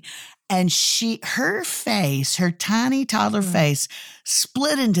facing me. And her face, her tiny toddler face,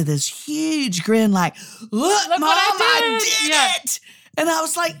 split into this huge grin like, look Mom, I did it. And I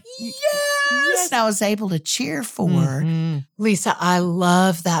was like, yes. And I was able to cheer for her. Lisa, I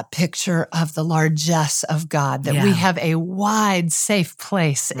love that picture of the largesse of God, that we have a wide, safe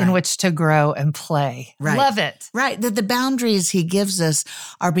place in which to grow and play. Right. Love it. Right. That the boundaries he gives us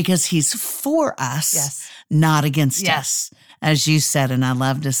are because he's for us, not against us. As you said, and I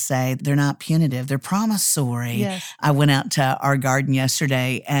love to say, they're not punitive, they're promissory. Yes. I went out to our garden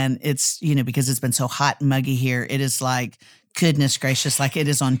yesterday and it's, because it's been so hot and muggy here, it is like, goodness gracious, like it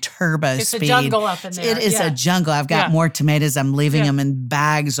is on turbo speed. It's a jungle up in there. It is a jungle. I've got more tomatoes. I'm leaving them in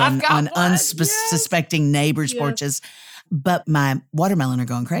bags on unsuspecting neighbors' porches. But my watermelon are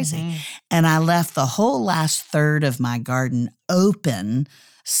going crazy. And I left the whole last third of my garden open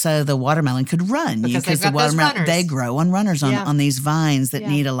so the watermelon could run. Because the watermelon, they runners. grow on runners on these vines that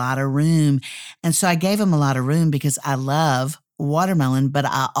need a lot of room. And so I gave them a lot of room because I love watermelon, but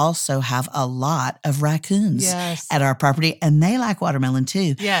I also have a lot of raccoons at our property, and they like watermelon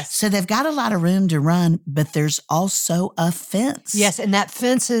too. Yes. So they've got a lot of room to run, but there's also a fence. Yes, and that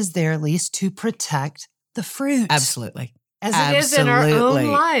fence is there, at least, to protect the fruit. Absolutely. As it is in our own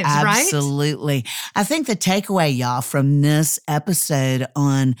lives, right? Absolutely. I think the takeaway, y'all, from this episode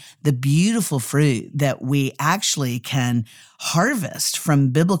on the beautiful fruit that we actually can harvest from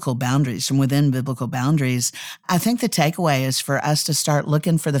biblical boundaries, from within biblical boundaries, I think the takeaway is for us to start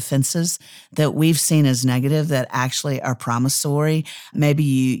looking for the fences that we've seen as negative that actually are promissory. Maybe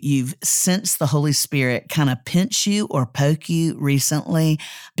you've sensed the Holy Spirit kind of pinch you or poke you recently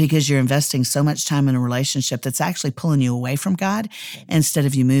because you're investing so much time in a relationship that's actually pulling you away from God instead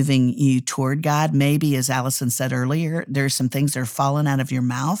of you moving you toward God. Maybe, as Allison said earlier, there's some things that are falling out of your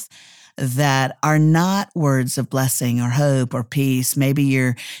mouth that are not words of blessing or hope or peace. Maybe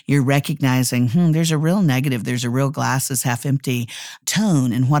you're recognizing, there's a real negative, there's a real glass is half empty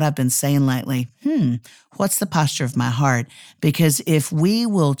tone in what I've been saying lately. What's the posture of my heart? Because if we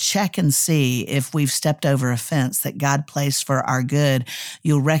will check and see if we've stepped over a fence that God placed for our good,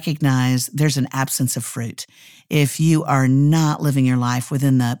 you'll recognize there's an absence of fruit. If you are not living your life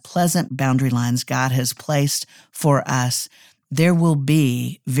within the pleasant boundary lines God has placed for us, there will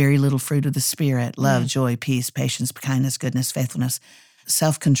be very little fruit of the Spirit: love, joy, peace, patience, kindness, goodness, faithfulness,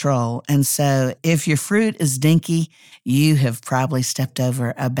 self-control. And so if your fruit is dinky, you have probably stepped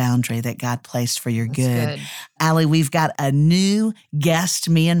over a boundary that God placed for your good. Allie, we've got a new guest,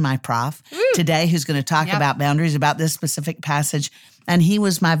 me and my prof, today, who's going to talk about boundaries, about this specific passage. And he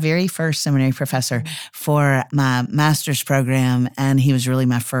was my very first seminary professor for my master's program, and he was really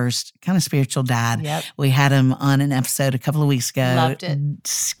my first kind of spiritual dad. We had him on an episode a couple of weeks ago. Loved it.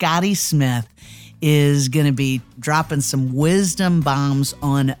 Scotty Smith is going to be dropping some wisdom bombs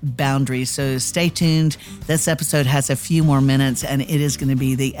on boundaries. So stay tuned. This episode has a few more minutes, and it is going to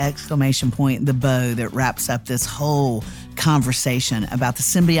be the exclamation point, the bow that wraps up this whole conversation about the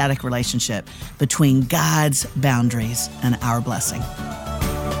symbiotic relationship between God's boundaries and our blessing.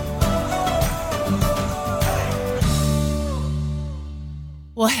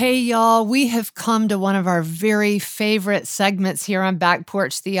 Well, hey, y'all, we have come to one of our very favorite segments here on Back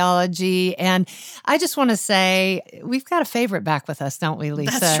Porch Theology. And I just want to say, we've got a favorite back with us, don't we,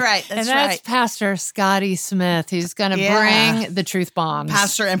 Lisa? That's right. That's Pastor Scotty Smith, who's going to bring the truth bombs.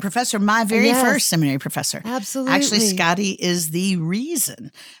 Pastor and professor, my very first seminary professor. Absolutely. Actually, Scotty is the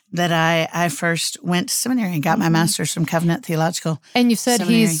reason that I first went to seminary and got my master's from Covenant Theological And you said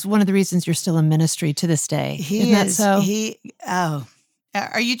Seminary. he's one of the reasons you're still in ministry to this day. He Isn't is. that so?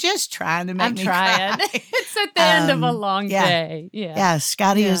 Are you just trying to make I'm me trying. cry? It's at the end of a long day. Yeah,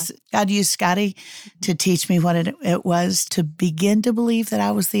 God used Scotty to teach me what it was to begin to believe that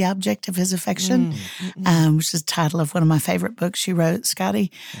I was the object of his affection, which is the title of one of my favorite books she wrote,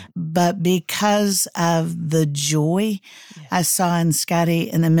 Scotty. But because of the joy I saw in Scotty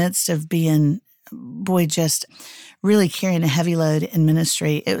in the midst of being, just really carrying a heavy load in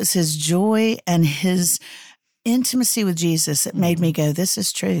ministry, it was his joy and his intimacy with Jesus that made me go, this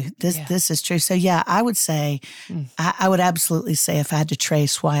is true. This is true. So I would say, I would absolutely say if I had to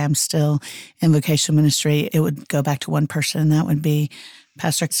trace why I'm still in vocational ministry, it would go back to one person, and that would be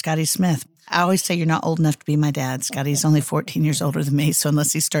Pastor Scotty Smith. I always say you're not old enough to be my dad. Scotty's only 14 years older than me, so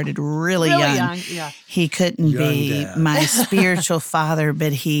unless he started really young, he couldn't be my spiritual father,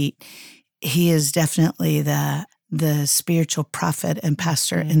 but he is definitely the spiritual prophet and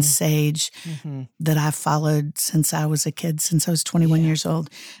pastor and sage that I've followed since I was a kid, since I was 21 years old.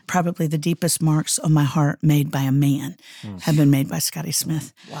 Probably the deepest marks on my heart made by a man have been made by Scotty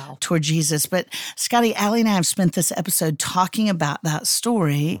Smith toward Jesus. But Scotty, Allie and I have spent this episode talking about that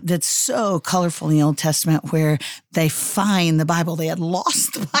story that's so colorful in the Old Testament, where they find the Bible. They had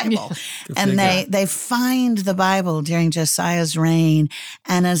lost the Bible. And they find the Bible during Josiah's reign.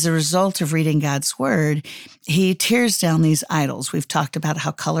 And as a result of reading God's word, he tears down these idols. We've talked about how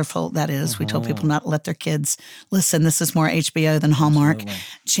colorful that is. We told people not to let their kids listen. This is more HBO than Hallmark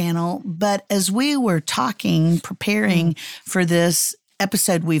Channel. But as we were talking, preparing for this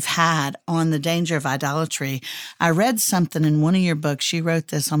episode we've had on the danger of idolatry, I read something in one of your books. You wrote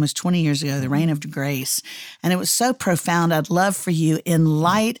this almost 20 years ago, The Reign of Grace. And it was so profound. I'd love for you, in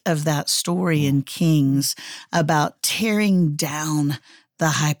light of that story in Kings about tearing down the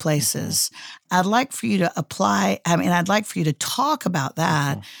high places, I'd like for you to talk about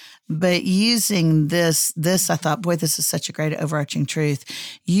that, But using this, I thought, boy, this is such a great overarching truth.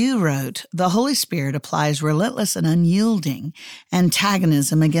 You wrote, the Holy Spirit applies relentless and unyielding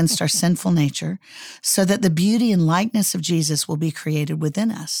antagonism against our sinful nature so that the beauty and likeness of Jesus will be created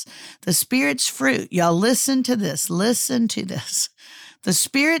within us. The Spirit's fruit, y'all listen to this. The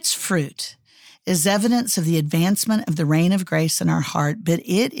Spirit's fruit is evidence of the advancement of the reign of grace in our heart, but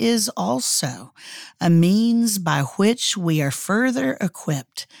it is also a means by which we are further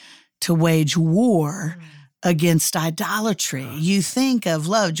equipped to wage war against idolatry. You think of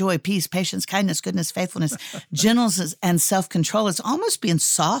love, joy, peace, patience, kindness, goodness, faithfulness, gentleness, and self-control. It's almost being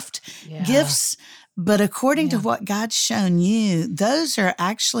soft gifts. But according to what God's shown you, those are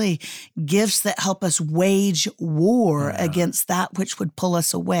actually gifts that help us wage war against that which would pull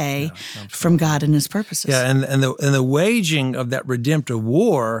us away from God and His purposes. Yeah, and the waging of that redemptive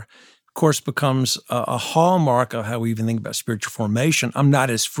war, of course, becomes a hallmark of how we even think about spiritual formation. I'm not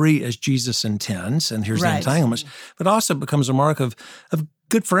as free as Jesus intends, and here's the entanglements, but also becomes a mark of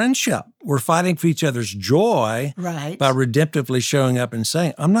good friendship. We're fighting for each other's joy by redemptively showing up and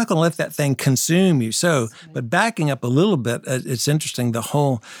saying, I'm not going to let that thing consume you. So, but backing up a little bit, it's interesting, the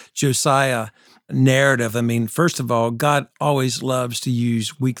whole Josiah narrative. I mean, first of all, God always loves to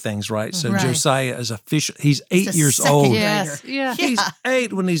use weak things, right? So Josiah is official. He's 8 years old. Yes, yeah. He's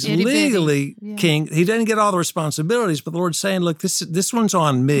 8 when he's legally king. He doesn't get all the responsibilities, but the Lord's saying, look, this one's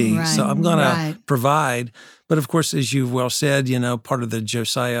on me, so I'm going to provide. But of course, as you've well said, part of the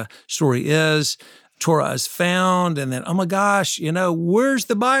Josiah story is Torah is found, and then, oh my gosh, where's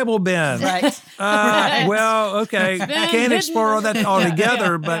the Bible been? Well, okay, can't explore all that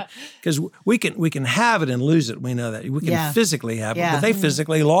altogether, but because we can have it and lose it, we know that. We can physically have it, but they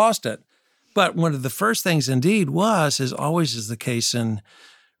physically lost it. But one of the first things indeed as always is the case in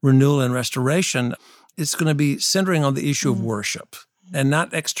renewal and restoration, it's going to be centering on the issue of worship. And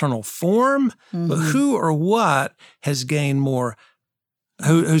not external form, but who or what has gained more,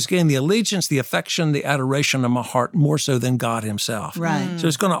 who's gained the allegiance, the affection, the adoration of my heart more so than God Himself. Right. So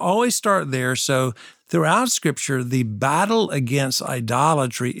it's going to always start there. So throughout Scripture, the battle against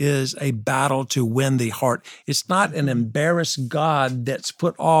idolatry is a battle to win the heart. It's not an embarrassed God that's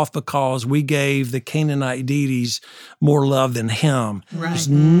put off because we gave the Canaanite deities more love than Him. There's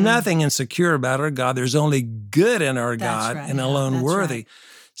nothing insecure about our God. There's only good in our God and alone worthy.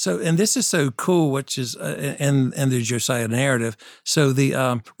 So, and this is so cool, which is in the Josiah narrative. So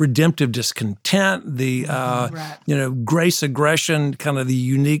the redemptive discontent, the grace aggression, kind of the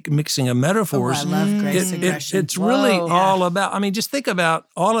unique mixing of metaphors. I love grace aggression. It's really all about. I mean, just think about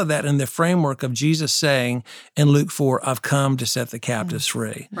all of that in the framework of Jesus saying in Luke 4, "I've come to set the captives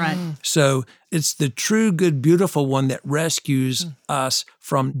free." Right. So it's the true, good, beautiful one that rescues us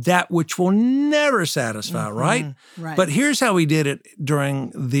from that which will never satisfy, right? But here's how He did it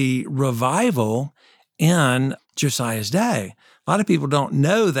during the revival in Josiah's day. A lot of people don't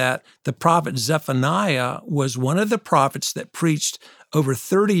know that the prophet Zephaniah was one of the prophets that preached over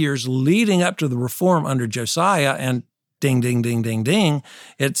 30 years leading up to the reform under Josiah, and ding, ding, ding, ding, ding.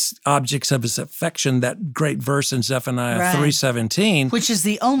 It's objects of His affection, that great verse in Zephaniah 3:17. Which is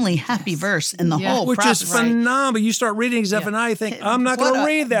the only happy verse in the whole Which prophecy. is phenomenal. You start reading Zephaniah, you think, I'm not going to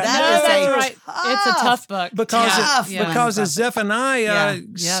read that. It's a tough book. Because as Zephaniah,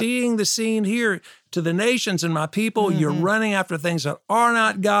 seeing the scene here, to the nations and my people, you're running after things that are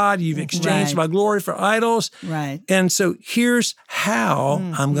not God. You've exchanged my glory for idols. Right. And so here's how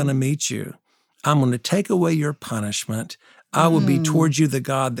I'm going to meet you. I'm going to take away your punishment. I will be towards you the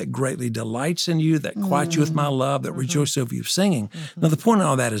God that greatly delights in you, that quiets you with my love, that rejoices over you singing. Now, the point of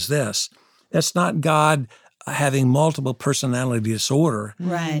all that is this. That's not God having multiple personality disorder.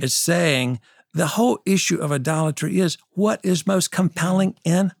 Right. It's saying the whole issue of idolatry is what is most compelling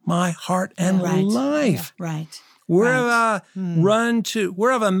in my heart and life. Right. Where have I run to?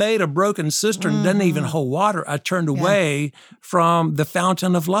 Where have I made a broken cistern that doesn't even hold water? I turned away from the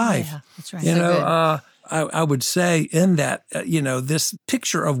fountain of life. Yeah, that's right. I would say in that, this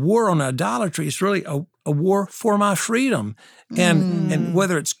picture of war on idolatry is really a war for my freedom. And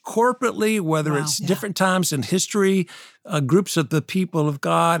whether it's corporately, whether it's different times in history, groups of the people of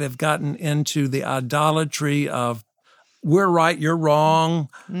God have gotten into the idolatry of we're right, you're wrong,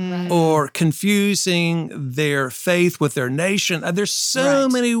 or confusing their faith with their nation. There's so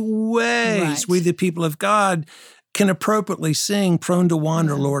many ways we, the people of God, can appropriately sing, prone to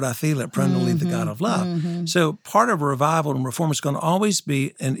wander, Lord, I feel it, prone to leave the God of love. So part of revival and reform is going to always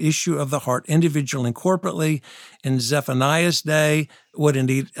be an issue of the heart, individually and corporately. In Zephaniah's day, what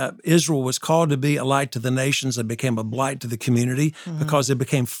indeed Israel was called to be a light to the nations, they became a blight to the community because they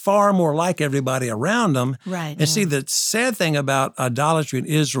became far more like everybody around them. Right. And see, the sad thing about idolatry in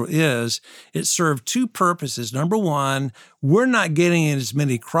Israel is it served two purposes. Number one, we're not getting as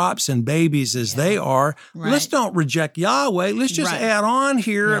many crops and babies as they are. Right. Let's don't reject Yahweh. Let's just add on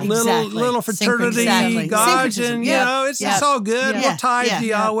here little fraternity gods, and it's all good. We'll tithe to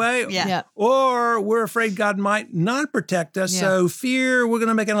Yahweh. Or we're afraid God might not protect us, so fear, we're going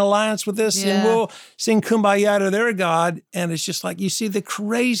to make an alliance with this, and we'll sing Kumbaya to their God. And it's just like you see the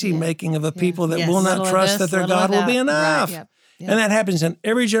crazy making of a people that will not trust that their God will be enough. Right. And that happens in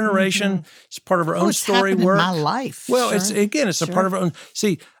every generation. It's part of our own story work. In my life. Well, it's a part of our own.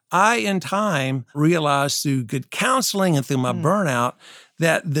 See, I, in time, realized through good counseling and through my burnout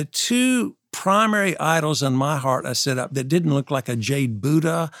that the two primary idols in my heart I set up that didn't look like a jade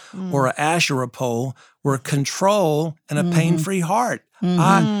Buddha or an Asherah pole were control and a pain-free heart.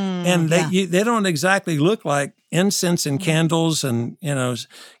 They don't exactly look like incense and candles and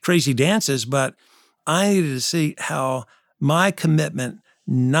crazy dances, but I needed to see how my commitment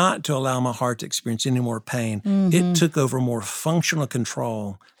not to allow my heart to experience any more pain, it took over more functional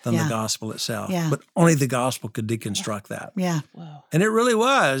control than the gospel itself. But only the gospel could deconstruct that. Wow. And it really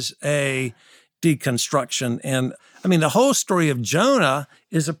was a deconstruction. And I mean, the whole story of Jonah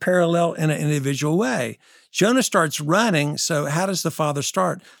is a parallel in an individual way. Jonah starts running, so how does the Father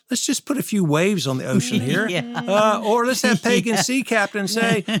start? Let's just put a few waves on the ocean here. Or let's have pagan sea captains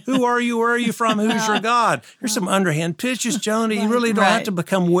say, who are you, where are you from, who's your God? Here's some underhand pitches, Jonah. You really don't have to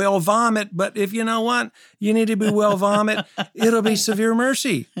become whale vomit, but if you know what, you need to be whale vomit, it'll be severe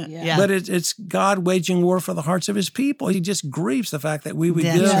mercy. But it's God waging war for the hearts of his people. He just grieves the fact that we would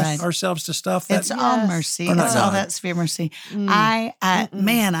give ourselves to stuff that it's all mercy. It's all that severe mercy.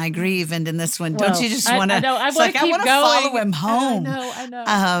 I grieve, and in this one, don't you just want to? I want to follow him home. I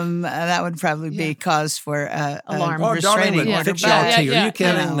know. That would probably be cause for alarm. Restraining order. Fix y'all tea. Are you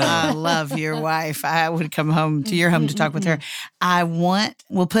kidding? No. I love your wife. I would come home to your home to talk with her.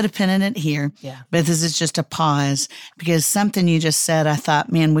 We'll put a pin in it here, but this is just a pause because something you just said, I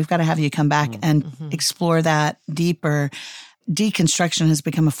thought, man, we've got to have you come back and explore that deeper. Deconstruction has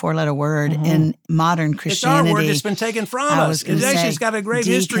become a four-letter word in modern Christianity. It's our word that's been taken from us. It actually's got a great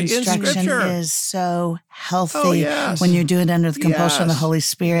history in Scripture. Deconstruction is so healthy when you do it under the compulsion of the Holy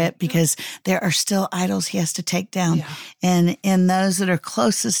Spirit because there are still idols he has to take down. And in those that are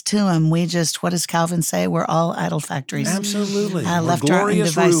closest to him, what does Calvin say? We're all idol factories. Absolutely. Left our own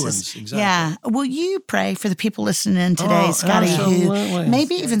devices. Ruins. Exactly. Yeah. Will you pray for the people listening in today, Scotty, who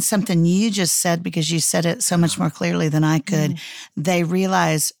maybe even something you just said because you said it so much more clearly than I could, they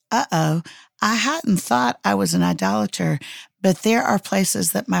realize, I hadn't thought I was an idolater, but there are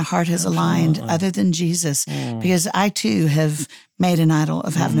places that my heart has aligned other than Jesus, because I too have made an idol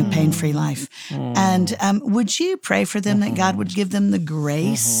of having a pain-free life. And would you pray for them that God would give them the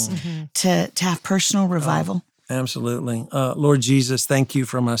grace to have personal revival? Absolutely. Lord Jesus, thank you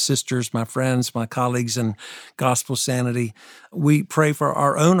for my sisters, my friends, my colleagues in Gospel Sanity. We pray for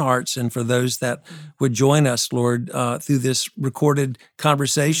our own hearts and for those that would join us, Lord, through this recorded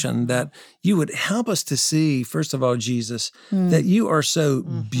conversation, that you would help us to see, first of all, Jesus, that you are so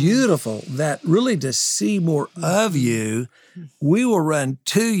beautiful that really to see more of you, we will run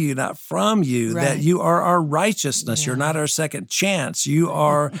to you, not from you, that you are our righteousness. You're not our second chance. You've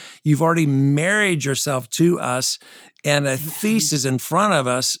already married yourself to us, and a feast is in front of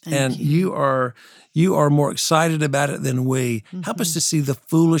us, and you are more excited about it than we. Help us to see the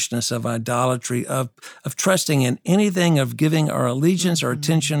foolishness of idolatry, of trusting in anything, of giving our allegiance, our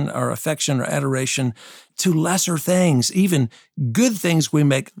attention, our affection, our adoration to lesser things, even good things we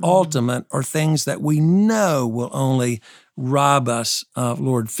make ultimate, or things that we know will only rob us of,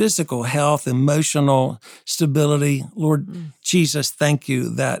 Lord, physical health, emotional stability. Lord Jesus, thank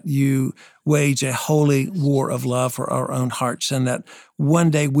you that you wage a holy war of love for our own hearts, and that one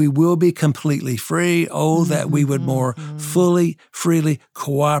day we will be completely free. Oh, that we would more fully, freely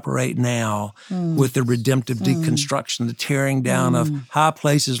cooperate now with the redemptive deconstruction, the tearing down of high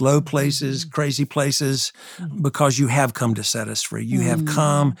places, low places, crazy places, because you have come to set us free. You have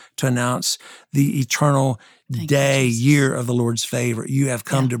come to announce the eternal year of the Lord's favor. You have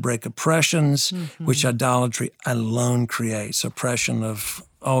come to break oppressions, which idolatry alone creates, oppression of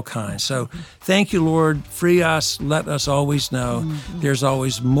all kinds. So thank you, Lord. Free us. Let us always know there's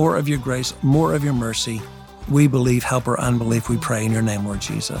always more of your grace, more of your mercy. We believe, help our unbelief. We pray in your name, Lord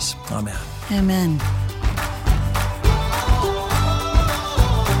Jesus. Amen. Amen.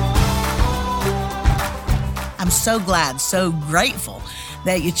 so glad, so grateful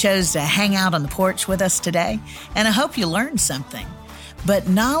that you chose to hang out on the porch with us today, and I hope you learned something. But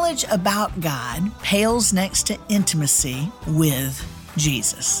knowledge about God pales next to intimacy with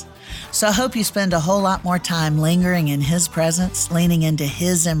Jesus. So I hope you spend a whole lot more time lingering in His presence, leaning into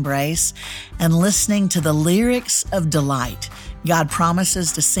His embrace, and listening to the lyrics of delight God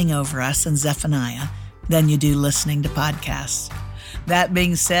promises to sing over us in Zephaniah than you do listening to podcasts. That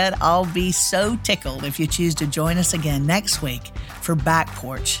being said, I'll be so tickled if you choose to join us again next week for Back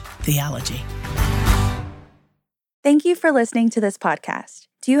Porch Theology. Thank you for listening to this podcast.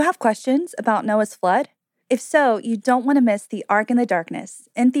 Do you have questions about Noah's flood? If so, you don't want to miss The Ark in the Darkness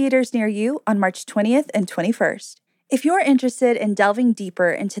in theaters near you on March 20th and 21st. If you're interested in delving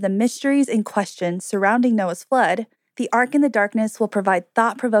deeper into the mysteries and questions surrounding Noah's flood, The Ark in the Darkness will provide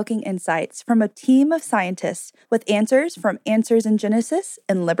thought-provoking insights from a team of scientists with answers from Answers in Genesis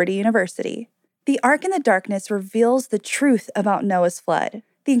and Liberty University. The Ark in the Darkness reveals the truth about Noah's flood.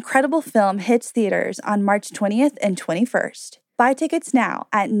 The incredible film hits theaters on March 20th and 21st. Buy tickets now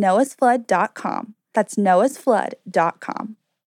at noahsflood.com. That's noahsflood.com.